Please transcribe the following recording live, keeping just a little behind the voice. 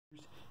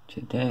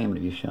Today I'm going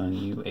to be showing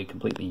you a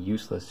completely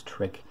useless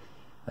trick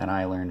that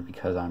I learned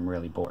because I'm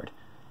really bored.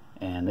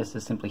 And this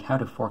is simply how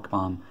to fork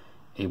bomb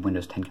a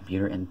Windows 10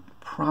 computer in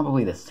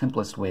probably the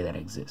simplest way that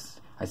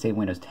exists. I say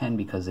Windows 10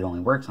 because it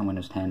only works on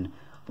Windows 10.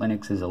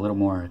 Linux is a little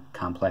more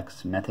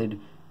complex method,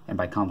 and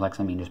by complex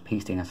I mean just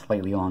pasting a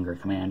slightly longer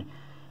command.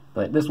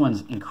 But this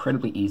one's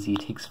incredibly easy.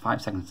 It takes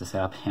 5 seconds to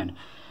set up and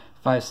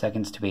 5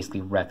 seconds to basically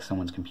wreck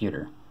someone's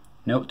computer.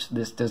 Note,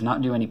 this does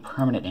not do any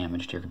permanent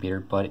damage to your computer,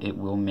 but it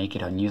will make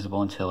it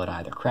unusable until it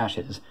either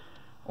crashes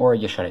or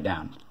you shut it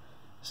down.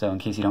 So in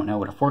case you don't know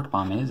what a fork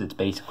bomb is, it's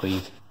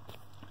basically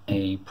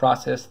a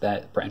process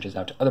that branches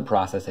out to other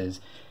processes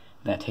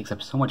that takes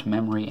up so much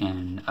memory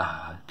and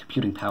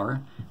computing power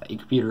that your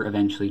computer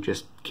eventually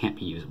just can't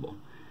be usable.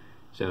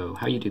 So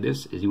how you do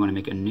this is you want to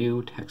make a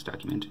new text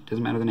document. It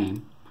doesn't matter the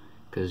name,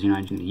 because you're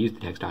not going to use the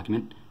text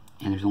document,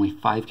 and there's only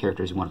 5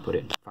 characters you want to put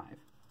in.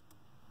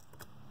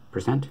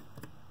 5%,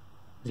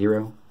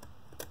 0,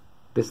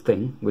 this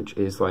thing, which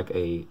is like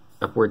a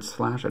upward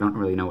slash. I don't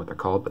really know what they're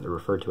called, but they're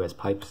referred to as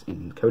pipes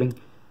in coding.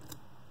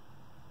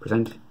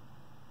 %,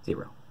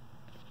 0.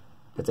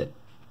 That's it.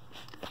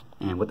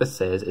 And what this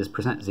says is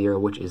 %0,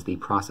 which is the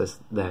process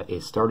that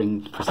is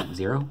starting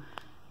 %0,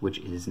 which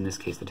is in this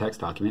case the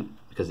text document,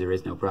 because there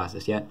is no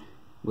process yet,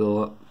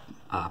 will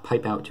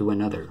pipe out to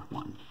another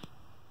one,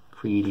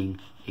 creating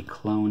a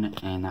clone,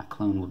 and that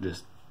clone will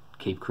just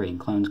keep creating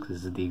clones because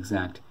this is the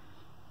exact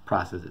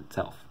process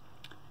itself.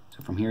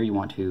 So from here you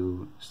want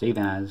to save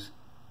as,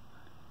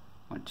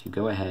 want to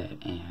go ahead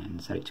and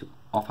set it to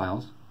all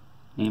files,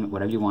 name it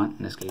whatever you want.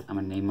 In this case I'm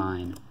going to name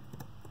mine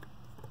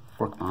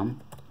fork bomb,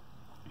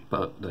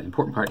 but the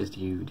important part is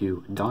to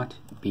do .bat,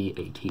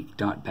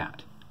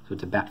 .bat. So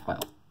it's a bat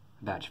file,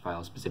 a batch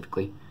file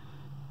specifically,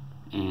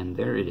 and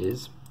there it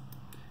is.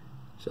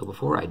 So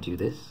before I do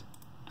this,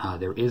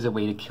 there is a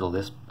way to kill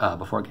this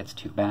before it gets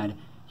too bad.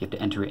 You have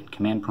to enter it in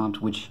command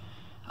prompt, which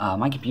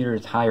my computer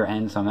is higher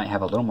end, so I might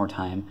have a little more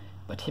time,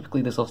 but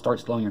typically this will start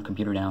slowing your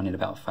computer down in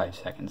about 5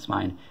 seconds.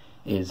 Mine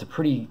is a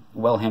pretty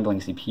well handling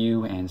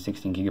CPU and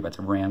 16 gigabytes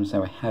of RAM,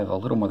 so I have a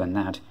little more than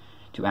that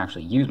to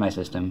actually use my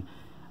system.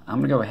 I'm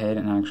going to go ahead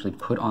and actually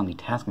put on the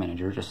task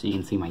manager just so you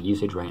can see my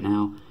usage right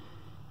now.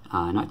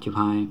 Not too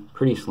high,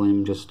 pretty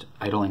slim, just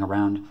idling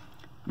around.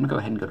 I'm going to go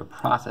ahead and go to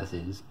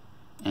processes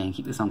and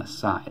keep this on the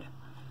side.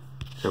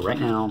 So right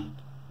now,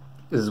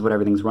 this is what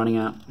everything's running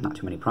at. Not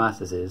too many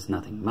processes,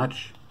 nothing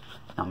much,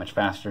 not much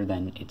faster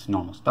than its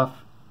normal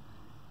stuff.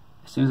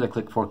 As soon as I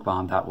click fork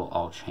bomb, that will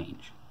all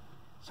change.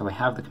 So I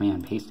have the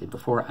command pasted.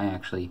 Before I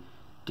actually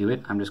do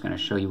it, I'm just going to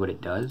show you what it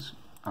does,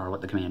 or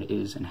what the command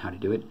is and how to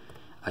do it.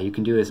 You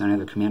can do this on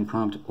either command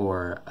prompt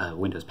or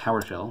Windows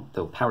PowerShell,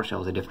 though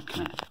PowerShell is a different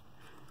command.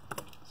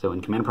 So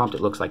in command prompt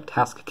it looks like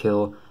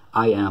taskkill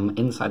IM.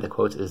 Inside the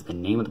quotes is the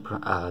name of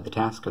the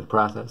task or the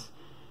process,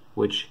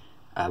 which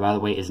by the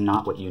way is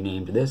not what you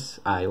named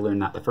this. I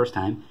learned that the first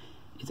time.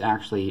 It's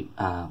actually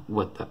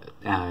what the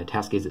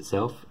task is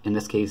itself. In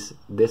this case,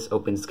 this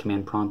opens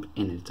command prompt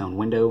in its own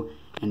window,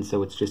 and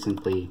so it's just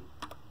simply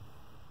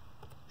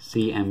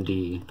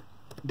cmd.exe.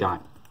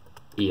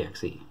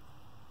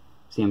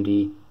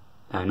 cmd,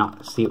 not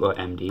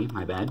COMD,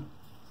 my bad.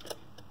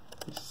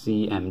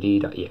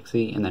 cmd.exe,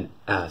 and then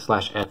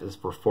 /f is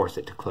for force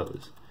it to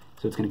close.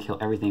 So it's going to kill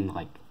everything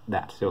like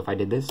that. So if I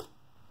did this,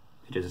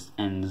 it just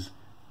ends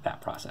that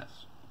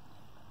process.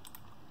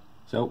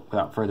 So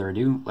without further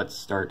ado, let's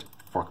start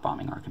fork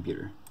bombing our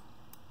computer.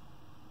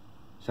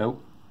 So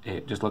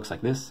it just looks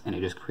like this, and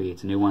it just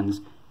creates new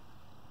ones.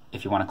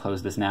 If you want to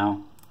close this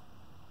now,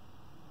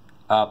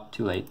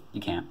 too late,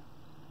 you can't.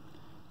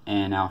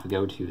 And now if we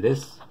go to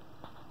this,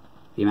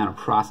 the amount of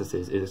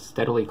processes is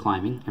steadily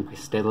climbing, and by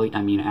steadily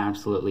I mean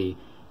absolutely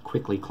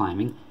quickly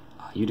climbing.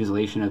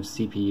 Utilization of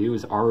CPU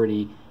is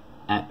already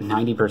at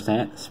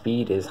 90%.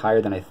 Speed is higher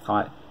than I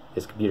thought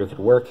this computer could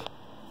work.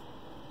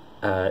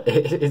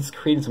 It's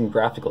creating some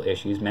graphical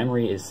issues.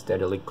 Memory is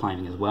steadily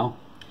climbing as well.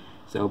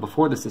 So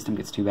before the system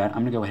gets too bad, I'm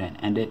going to go ahead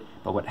and end it.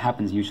 But what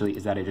happens usually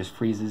is that it just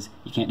freezes.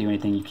 You can't do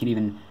anything. You can't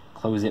even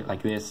close it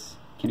like this.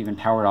 You can't even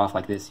power it off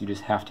like this. You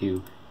just have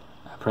to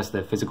press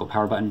the physical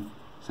power button.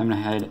 So I'm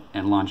going to head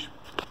and launch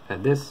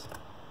this.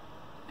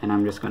 And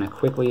I'm just going to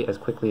as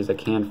quickly as I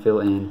can, fill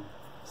in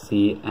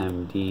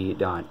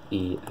cmd.exe.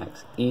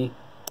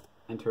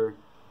 Enter.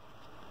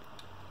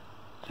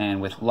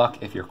 And with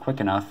luck, if you're quick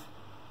enough,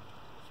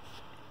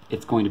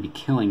 it's going to be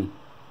killing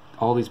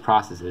all these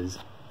processes,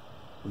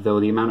 though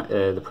the amount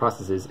of the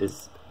processes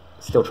is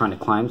still trying to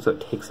climb, so it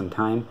takes some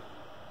time.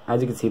 As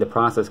you can see, the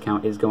process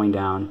count is going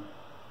down.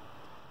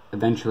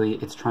 Eventually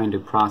it's trying to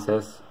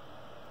process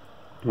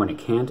when it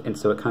can't, and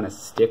so it kind of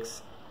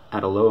sticks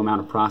at a low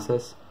amount of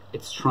process.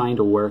 It's trying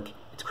to work,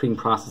 it's creating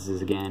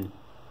processes again.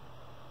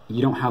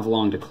 You don't have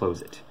long to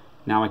close it.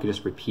 Now I could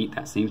just repeat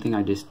that same thing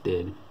I just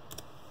did.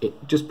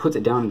 It just puts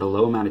it down into a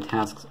low amount of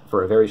tasks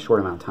for a very short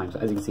amount of time. So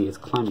as you can see, it's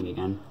climbing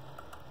again.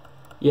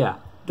 Yeah,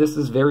 this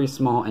is very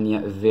small and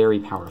yet very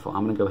powerful.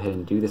 I'm going to go ahead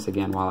and do this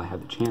again while I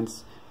have the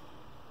chance.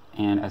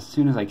 And as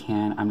soon as I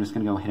can, I'm just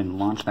going to go ahead and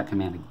launch that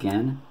command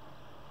again.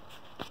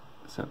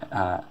 So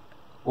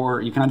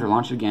Or you can either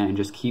launch it again and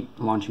just keep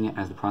launching it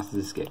as the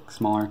processes get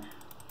smaller,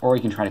 or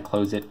you can try to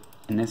close it.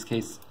 In this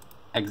case,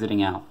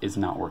 exiting out is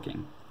not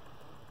working.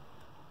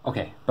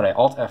 Okay, but I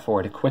Alt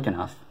F4'd it quick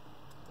enough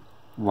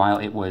while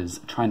it was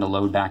trying to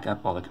load back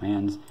up all the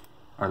commands,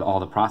 or all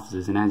the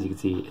processes, and as you can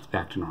see, it's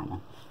back to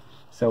normal.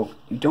 So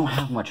you don't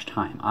have much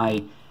time.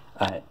 I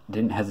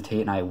didn't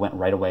hesitate and I went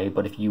right away,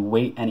 but if you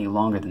wait any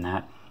longer than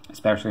that,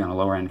 especially on a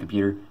lower end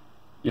computer,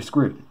 you're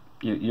screwed.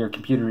 Your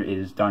computer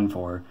is done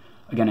for.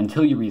 Again,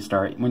 until you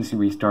restart. Once you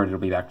restart, it'll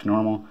be back to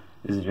normal.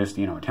 This is just,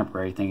 a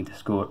temporary thing to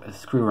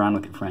screw around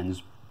with your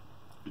friends.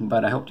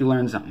 But I hope you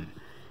learned something.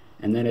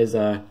 And that is,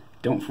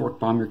 don't fork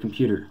bomb your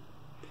computer.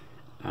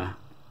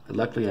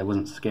 Luckily, I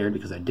wasn't scared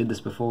because I did this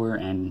before,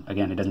 and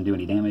again, it doesn't do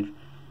any damage.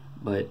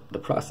 But the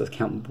process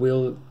count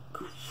will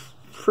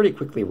pretty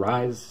quickly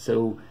rise,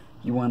 so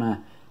you want to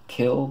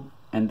kill,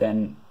 and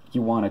then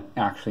you want to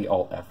actually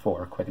Alt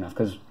F4 quick enough,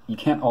 because you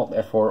can't Alt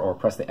F4 or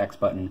press the X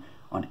button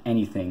on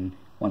anything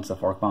once the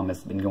fork bomb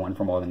has been going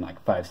for more than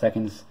like 5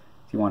 seconds.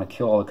 So you want to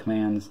kill all the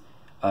commands,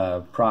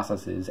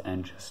 processes,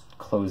 and just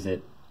close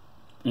it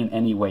in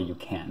any way you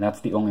can. That's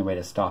the only way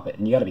to stop it,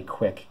 and you got to be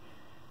quick,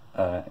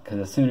 because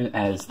as soon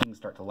as things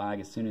start to lag,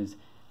 as soon as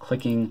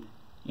clicking,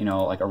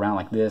 like around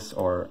like this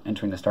or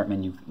entering the start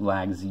menu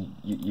lags,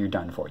 you're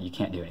done for. You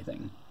can't do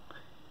anything.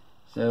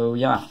 So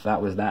yeah,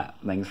 that was that.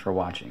 Thanks for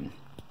watching.